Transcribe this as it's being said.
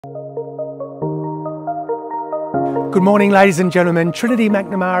Good morning, ladies and gentlemen. Trinity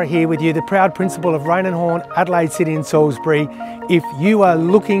McNamara here with you, the proud principal of Raine and Horne, Adelaide City and Salisbury. If you are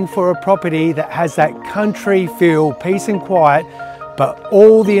looking for a property that has that country feel, peace and quiet, but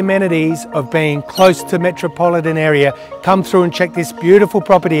all the amenities of being close to metropolitan area, come through and check this beautiful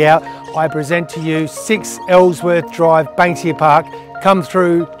property out. I present to you 6 Elsworth Drive, Banksia Park. Come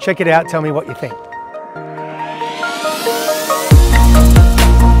through, check it out, tell me what you think.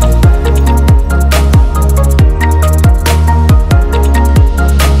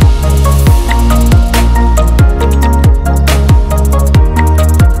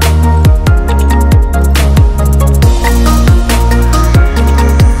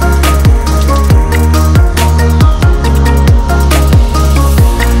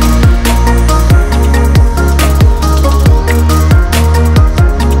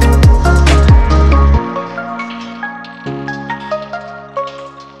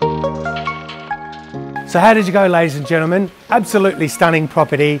 So how did you go, ladies and gentlemen? Absolutely stunning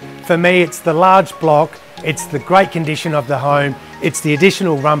property. For me, it's the large block, it's the great condition of the home, it's the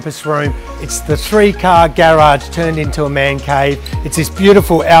additional rumpus room, it's the 3-car garage turned into a man cave, it's this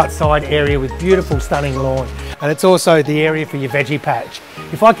beautiful outside area with beautiful stunning lawn, and it's also the area for your veggie patch.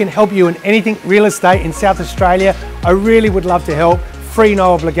 If I can help you in anything real estate in South Australia, I really would love to help. Free,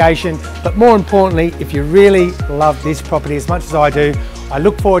 no obligation, but more importantly, if you really love this property as much as I do, I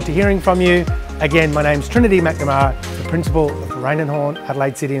look forward to hearing from you. Again, my name's Trinity McNamara, the principal of Raine and Horne,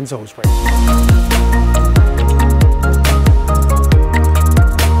 Adelaide City and Salisbury.